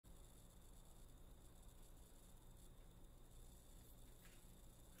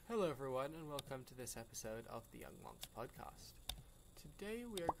everyone, and welcome to this episode of the YoungWonks Podcast. Today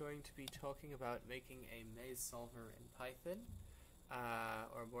we are going to be talking about making a maze solver in Python,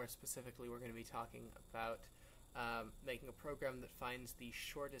 or more specifically we're going to be talking about making a program that finds the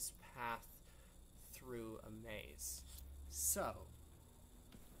shortest path through a maze. So,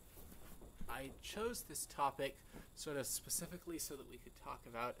 I chose this topic sort of specifically so that we could talk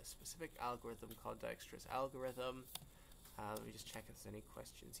about a specific algorithm called Dijkstra's algorithm. Let me just check if there's any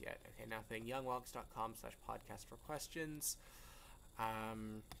questions yet. Okay, nothing. YoungWonks.com/podcast for questions.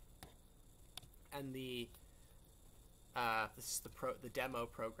 And this is the demo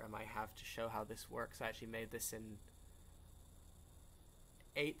program I have to show how this works. I actually made this in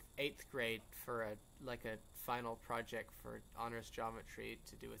eighth grade for a final project for honors geometry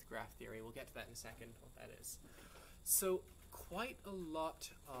to do with graph theory. We'll get to that in a second, what that is. So, quite a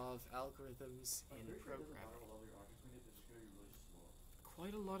lot of algorithms in programming.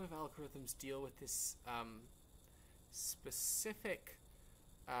 Quite a lot of algorithms deal with this specific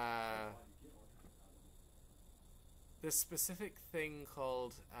thing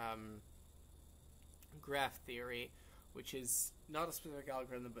called graph theory, which is not a specific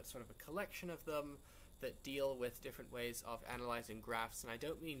algorithm but sort of a collection of them that deal with different ways of analyzing graphs. And I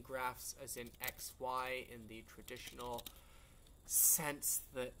don't mean graphs as in XY in the traditional sense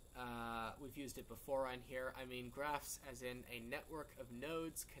that we've used it before on here. I mean graphs as in a network of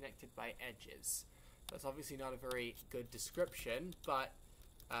nodes connected by edges. That's obviously not a very good description, but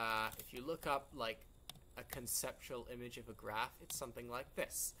if you look up like a conceptual image of a graph, it's something like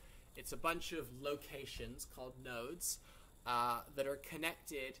this. It's a bunch of locations called nodes that are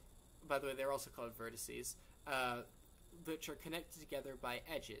connected. By the way, they're also called vertices, which are connected together by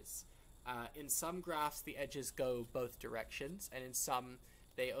edges. In some graphs, the edges go both directions, and in some,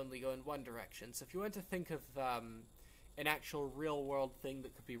 they only go in one direction. So if you want to think of an actual real-world thing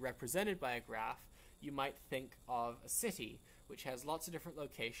that could be represented by a graph, you might think of a city, which has lots of different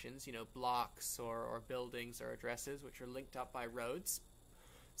locations, blocks or buildings or addresses, which are linked up by roads.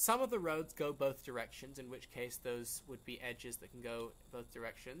 Some of the roads go both directions, in which case those would be edges that can go both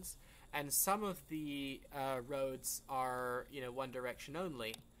directions. And some of the roads are, one direction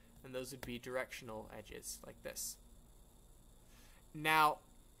only, and those would be directional edges, like this. Now,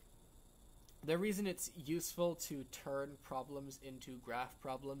 the reason it's useful to turn problems into graph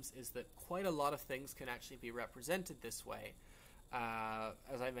problems is that quite a lot of things can actually be represented this way.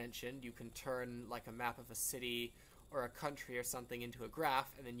 As I mentioned, you can turn like a map of a city or a country or something into a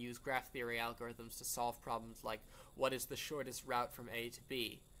graph, and then use graph theory algorithms to solve problems like what is the shortest route from A to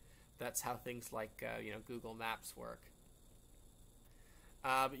B. That's how things like Google Maps work.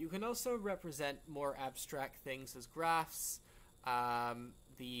 But you can also represent more abstract things as graphs.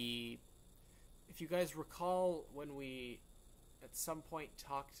 If you guys recall when we at some point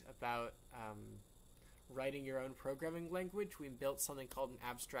talked about writing your own programming language, we built something called an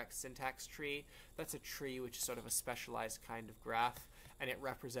abstract syntax tree. That's a tree which is sort of a specialized kind of graph, and it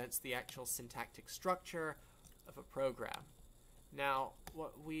represents the actual syntactic structure of a program. Now,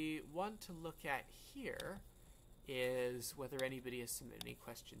 what we want to look at here is whether anybody has submitted any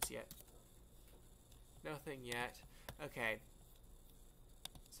questions yet. Nothing yet. Okay.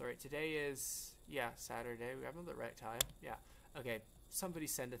 Sorry, today is, Saturday. We have them at the right time. Yeah. Okay, somebody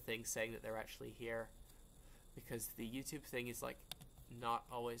send a thing saying that they're actually here, because the YouTube thing is like not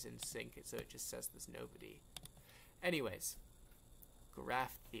always in sync, so it just says there's nobody. Anyways,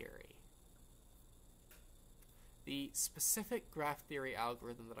 graph theory. The specific graph theory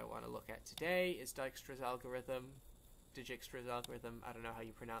algorithm that I want to look at today is Dijkstra's algorithm. I don't know how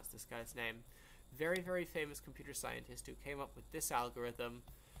you pronounce this guy's name. Very, very famous computer scientist who came up with this algorithm.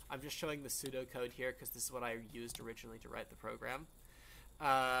 I'm just showing the pseudocode here because this is what I used originally to write the program.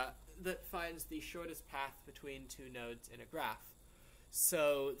 That finds the shortest path between two nodes in a graph.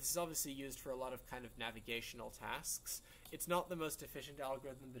 So this is obviously used for a lot of kind of navigational tasks. It's not the most efficient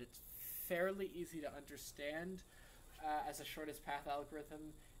algorithm, but it's fairly easy to understand as a shortest path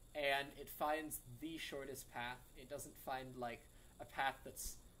algorithm, and it finds the shortest path. It doesn't find like a path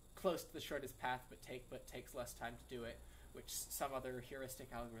that's close to the shortest path but takes less time to do it, which some other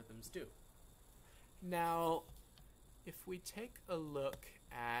heuristic algorithms do. Now, if we take a look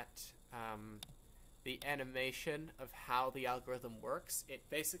at the animation of how the algorithm works, it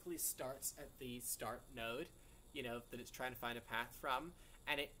basically starts at the start node, that it's trying to find a path from,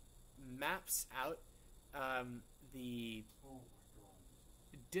 and it maps out the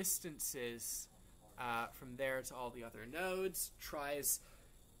distances from there to all the other nodes, tries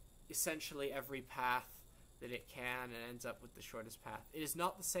essentially every path that it can, and ends up with the shortest path. It is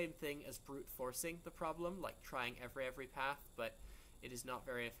not the same thing as brute forcing the problem, like trying every path, but it is not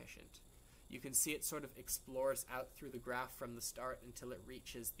very efficient. you can see it sort of explores out through the graph from the start until it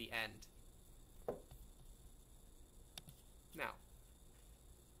reaches the end. Now,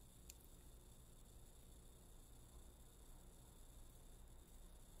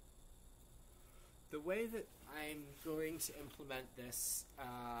 the way that I'm going to implement this,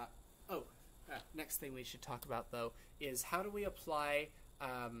 next thing we should talk about, though, is how do we apply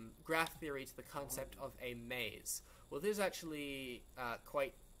graph theory to the concept of a maze? Well, this is actually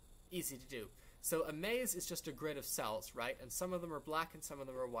quite easy to do. So a maze is just a grid of cells, right? And some of them are black and some of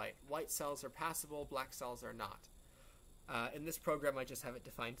them are white. White cells are passable, black cells are not. In this program, I just have it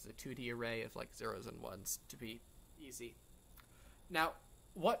defined as a 2D array of like zeros and ones to be easy. Now,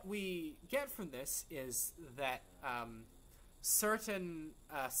 what we get from this is that certain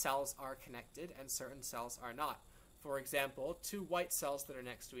cells are connected and certain cells are not. For example, two white cells that are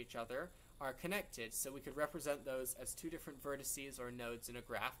next to each other are connected, so we could represent those as two different vertices or nodes in a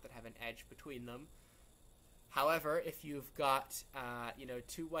graph that have an edge between them. However, if you've got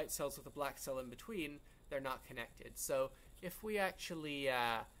two white cells with a black cell in between, they're not connected. So if we actually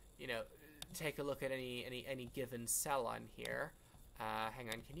take a look at any given cell on here, hang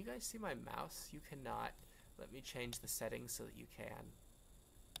on, can you guys see my mouse? You cannot. Let me change the settings so that you can.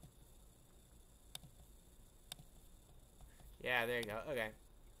 Yeah, there you go. Okay.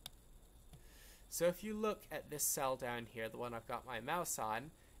 So if you look at this cell down here, the one I've got my mouse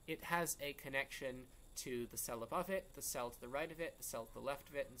on, it has a connection to the cell above it, the cell to the right of it, the cell to the left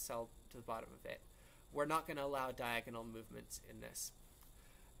of it, and the cell to the bottom of it. We're not going to allow diagonal movements in this.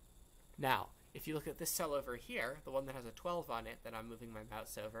 Now, if you look at this cell over here, the one that has a 12 on it that I'm moving my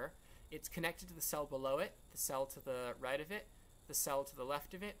mouse over, it's connected to the cell below it, the cell to the right of it, the cell to the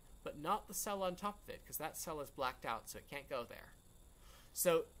left of it, but not the cell on top of it, because that cell is blacked out, so it can't go there.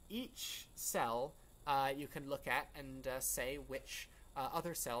 So each cell you can look at and say which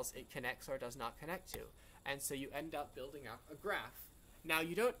other cells it connects or does not connect to. And so you end up building up a graph. Now,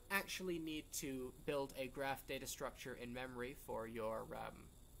 you don't actually need to build a graph data structure in memory for your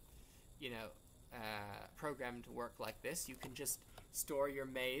program to work like this. You can just store your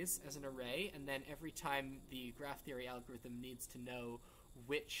maze as an array, and then every time the graph theory algorithm needs to know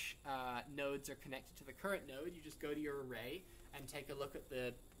which nodes are connected to the current node, you just go to your array and take a look at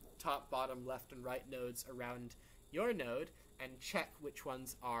the top, bottom, left, and right nodes around your node and check which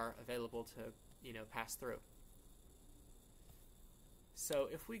ones are available to, pass through. So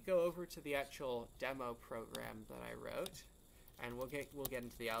if we go over to the actual demo program that I wrote, and we'll get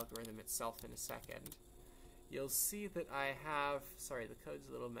into the algorithm itself in a second, you'll see that I have, sorry, the code's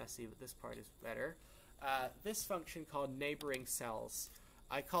a little messy, but this part is better, this function called neighboring cells.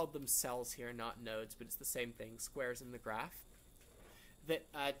 I called them cells here, not nodes, but it's the same thing, squares in the graph,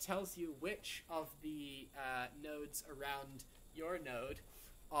 that tells you which of the nodes around your node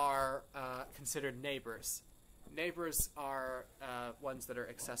are considered neighbors. Neighbors are ones that are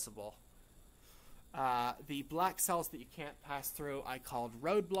accessible. The black cells that you can't pass through I called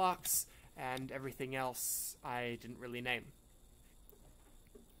roadblocks, and everything else I didn't really name.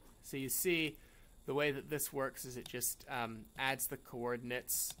 So you see, the way that this works is it just adds the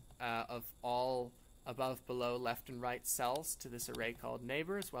coordinates of all above, below, left, and right cells to this array called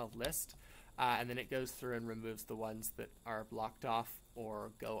neighbors, list, and then it goes through and removes the ones that are blocked off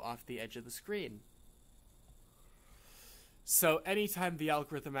or go off the edge of the screen. So anytime the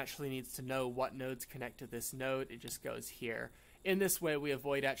algorithm actually needs to know what nodes connect to this node, it just goes here. In this way, we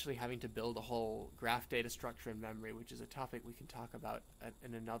avoid actually having to build a whole graph data structure in memory, which is a topic we can talk about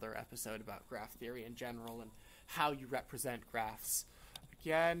in another episode about graph theory in general and how you represent graphs.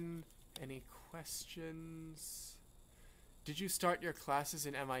 Again, any questions? Did you start your classes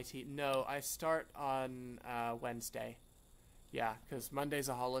in MIT? No, I start on Wednesday. Yeah, because Monday's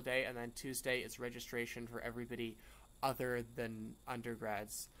a holiday, and then Tuesday is registration for everybody other than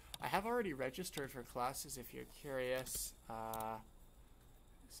undergrads. I have already registered for classes if you're curious.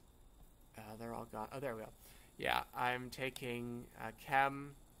 They're all gone. Oh, there we go. Yeah, I'm taking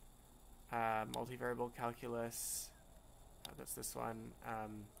chem, multivariable calculus, that's this one,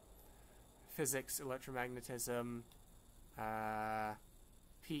 physics, electromagnetism,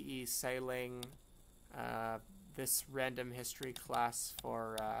 PE, sailing, this random history class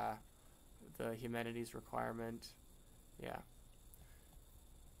for the humanities requirement. Yeah.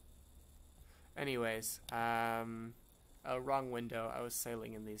 Anyways, oh, wrong window. I was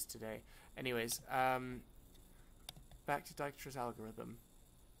sailing in these today. Anyways, back to Dijkstra's algorithm.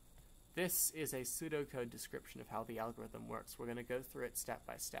 This is a pseudocode description of how the algorithm works. We're going to go through it step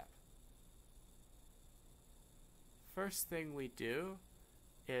by step. First thing we do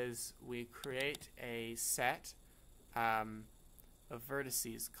is we create a set of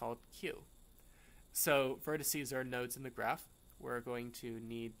vertices called Q. So vertices are nodes in the graph. We're going to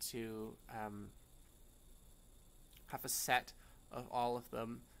need to have a set of all of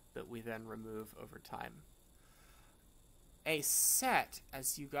them that we then remove over time. A set,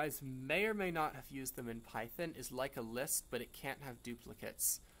 as you guys may or may not have used them in Python, is like a list, but it can't have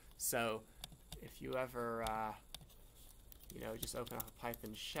duplicates. So if you ever, just open up a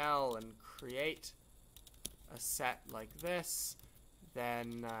Python shell and create a set like this,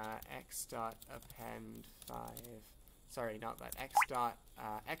 then x.append 5, sorry, not that,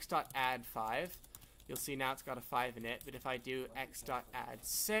 x.add 5, you'll see now it's got a 5 in it, but if I do x.add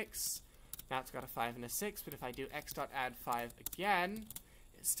 6, now it's got a 5 and a 6, but if I do x.add 5 again,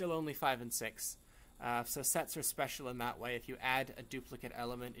 it's still only 5 and 6. So sets are special in that way. If you add a duplicate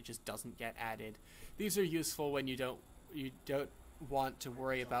element, it just doesn't get added. These are useful when you don't want to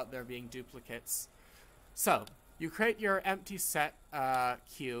worry about there being duplicates. So you create your empty set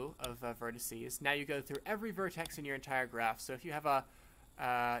queue of vertices. Now you go through every vertex in your entire graph. So if you have a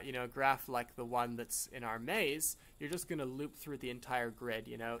graph like the one that's in our maze, you're just going to loop through the entire grid,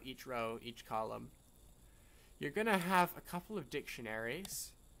 each row, each column. You're going to have a couple of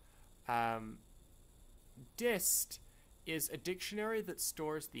dictionaries. Dist is a dictionary that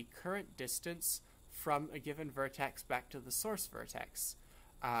stores the current distance from a given vertex back to the source vertex.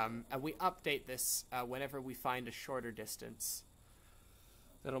 And we update this whenever we find a shorter distance.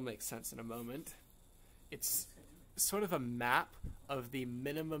 That'll make sense in a moment. It's sort of a map of the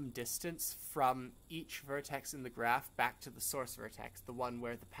minimum distance from each vertex in the graph back to the source vertex, the one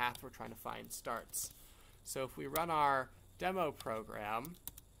where the path we're trying to find starts. So if we run our demo program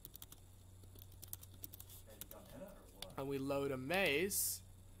and we load a maze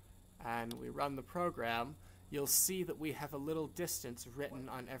and we run the program, you'll see that we have a little distance written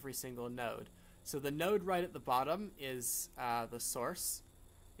on every single node. So the node right at the bottom is the source.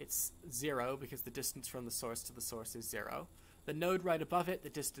 It's 0 because the distance from the source to the source is 0. The node right above it, the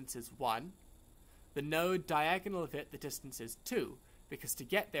distance is 1. The node diagonal of it, the distance is 2, because to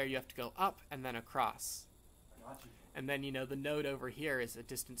get there you have to go up and then across. And then, the node over here is a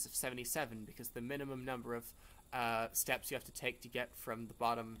distance of 77, because the minimum number of steps you have to take to get from the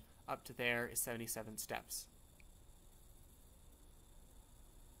bottom up to there is 77 steps.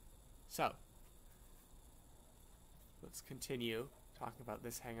 So, let's continue talking about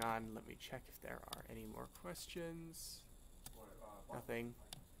this. Hang on, let me check if there are any more questions. Nothing.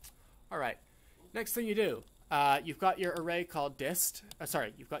 Alright, next thing you do, you've got your array called dist,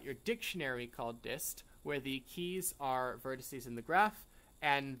 you've got your dictionary called dist, where the keys are vertices in the graph,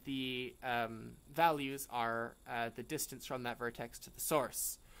 and the values are the distance from that vertex to the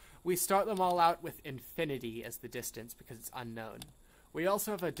source. We start them all out with infinity as the distance because it's unknown. We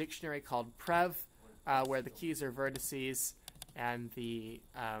also have a dictionary called prev, where the keys are vertices, and the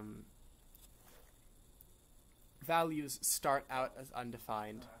values start out as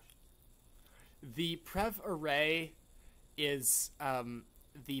undefined. The prev array is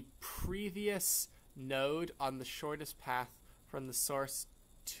the previous node on the shortest path from the source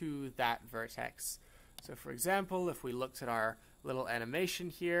to that vertex. So for example, if we looked at our little animation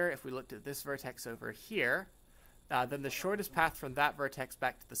here, if we looked at this vertex over here, then the shortest path from that vertex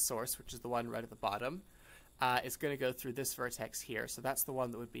back to the source, which is the one right at the bottom, is going to go through this vertex here. So that's the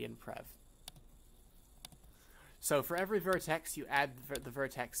one that would be in prev. So for every vertex, you add the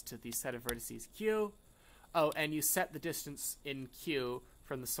vertex to the set of vertices Q. Oh, and you set the distance in Q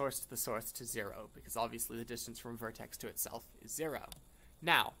from the source to 0, because obviously the distance from vertex to itself is 0.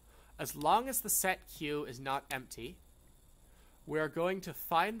 Now, as long as the set Q is not empty, we're going to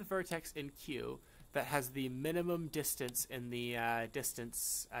find the vertex in Q that has the minimum distance in the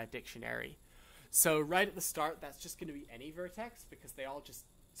distance dictionary. So right at the start, that's just going to be any vertex, because they all just...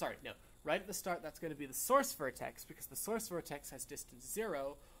 Right at the start, that's going to be the source vertex, because the source vertex has distance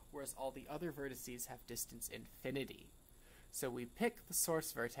 0, whereas all the other vertices have distance infinity. So we pick the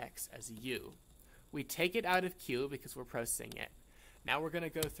source vertex as U. We take it out of Q because we're processing it. Now we're going to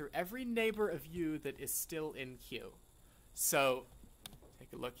go through every neighbor of U that is still in Q. So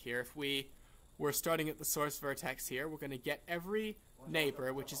take a look here. If we're starting at the source vertex here, we're going to get every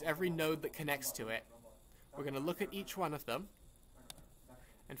neighbor, which is every node that connects to it. We're going to look at each one of them.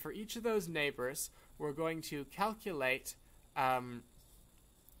 And for each of those neighbors, we're going to calculate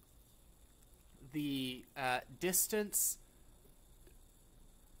the distance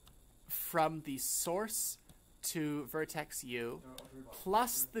from the source to vertex U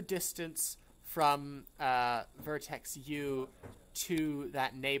plus the distance from vertex U to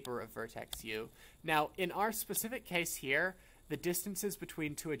that neighbor of vertex U. Now, in our specific case here, the distances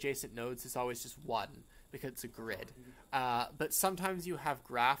between two adjacent nodes is always just 1, because it's a grid. But sometimes you have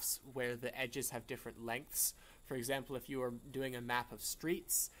graphs where the edges have different lengths. For example, if you are doing a map of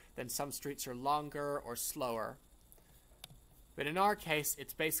streets, then some streets are longer or slower. But in our case,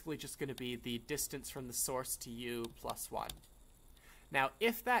 it's basically just going to be the distance from the source to you plus 1. Now,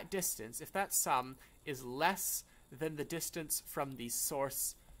 if that distance, if that sum is less than the distance from the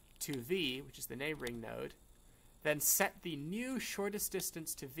source to v, which is the neighboring node, then set the new shortest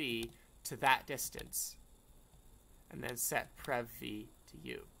distance to v to that distance, and then set prev v to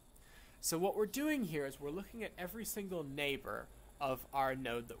u. So what we're doing here is we're looking at every single neighbor of our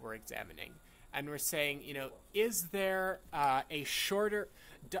node that we're examining, and we're saying, you know, is there a shorter,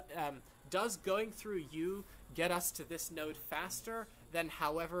 does going through u get us to this node faster than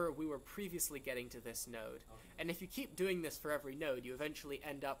however we were previously getting to this node? And if you keep doing this for every node, you eventually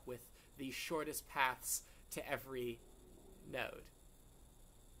end up with the shortest paths to every node.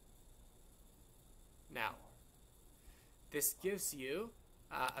 Now, this gives you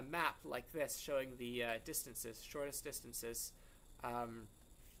a map like this showing the distances, shortest distances from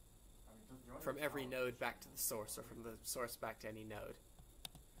every node back to the source, or from the source back to any node.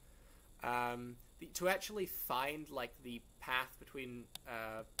 To actually find like the path between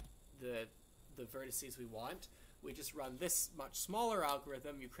the vertices we want, we just run this much smaller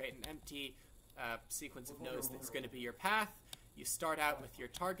algorithm. You create an empty sequence of nodes that's going to be your path. You start out with your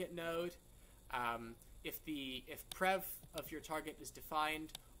target node. If prev of your target is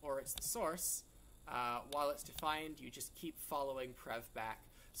defined, or it's the source, while it's defined, you just keep following prev back.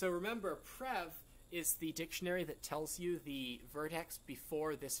 So remember, prev is the dictionary that tells you the vertex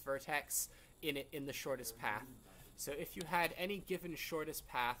before this vertex in the shortest path. So if you had any given shortest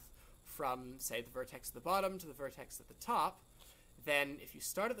path from, say, the vertex at the bottom to the vertex at the top, then if you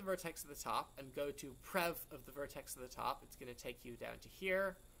start at the vertex at the top and go to prev of the vertex at the top, it's going to take you down to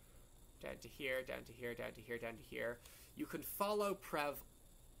here, down to here, down to here, down to here, down to here. You can follow prev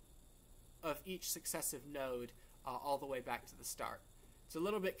of each successive node all the way back to the start. It's a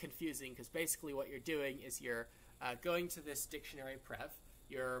little bit confusing because basically what you're doing is you're going to this dictionary prev,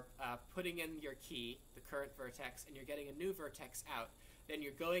 you're putting in your key, the current vertex, and you're getting a new vertex out. Then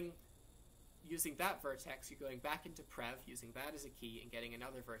you're going, using that vertex, you're going back into prev, using that as a key, and getting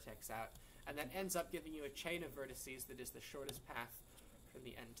another vertex out. And that ends up giving you a chain of vertices that is the shortest path from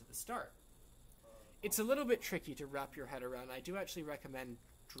the end to the start. It's a little bit tricky to wrap your head around. I do actually recommend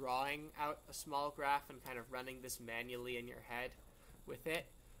drawing out a small graph and kind of running this manually in your head with it.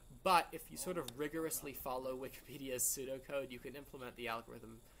 But if you sort of rigorously follow Wikipedia's pseudocode, you can implement the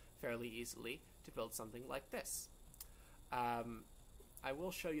algorithm fairly easily to build something like this. I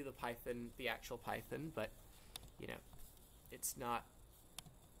will show you the Python, the actual Python, but, you know, it's not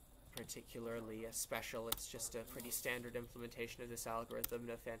particularly special. It's just a pretty standard implementation of this algorithm,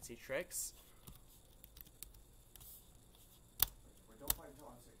 no fancy tricks.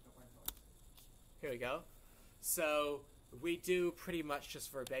 Here we go. So we do pretty much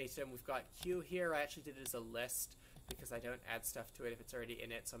just verbatim. We've got Q here. I actually did it as a list because I don't add stuff to it if it's already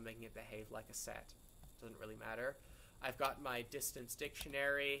in it, so I'm making it behave like a set. Doesn't really matter. I've got my distance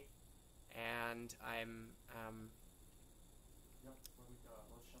dictionary, and I'm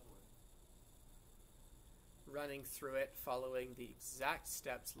running through it, following the exact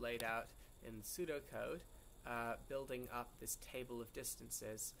steps laid out in the pseudocode, building up this table of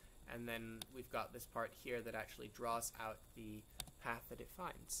distances, and then we've got this part here that actually draws out the path that it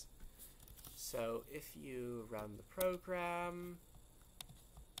finds. So if you run the program,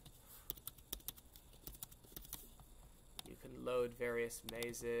 you can load various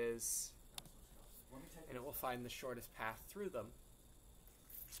mazes, and it will find the shortest path through them.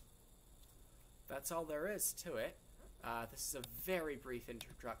 That's all there is to it. This is a very brief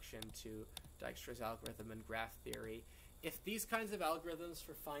introduction to Dijkstra's algorithm and graph theory. If these kinds of algorithms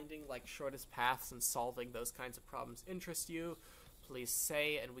for finding like shortest paths and solving those kinds of problems interest you, please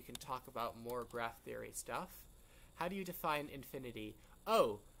say, and we can talk about more graph theory stuff. How do you define infinity?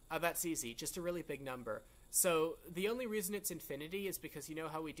 Oh, that's easy. Just a really big number. So the only reason it's infinity is because you know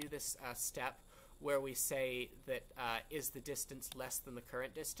how we do this step where we say that is the distance less than the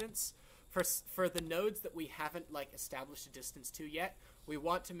current distance? For the nodes that we haven't like established a distance to yet, we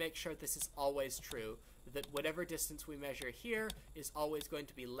want to make sure this is always true, that whatever distance we measure here is always going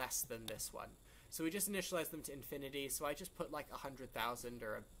to be less than this one. So we just initialize them to infinity, so I just put like 100,000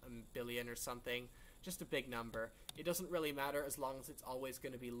 or a billion or something, just a big number. It doesn't really matter as long as it's always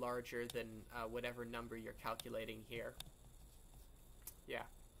going to be larger than whatever number you're calculating here. Yeah.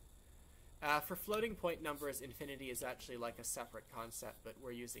 For floating point numbers, infinity is actually like a separate concept, but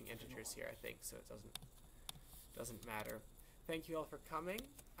we're using integers here, I think, so it doesn't matter. thank you all for coming.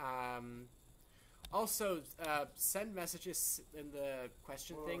 Also, send messages in the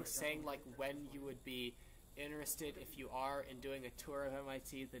question thing saying like when you would be interested, if you are, in doing a tour of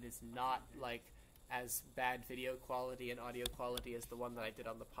MIT that is not like as bad video quality and audio quality as the one that I did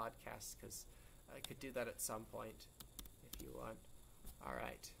on the podcast, because I could do that at some point if you want. All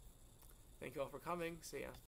right. Thank you all for coming. See ya.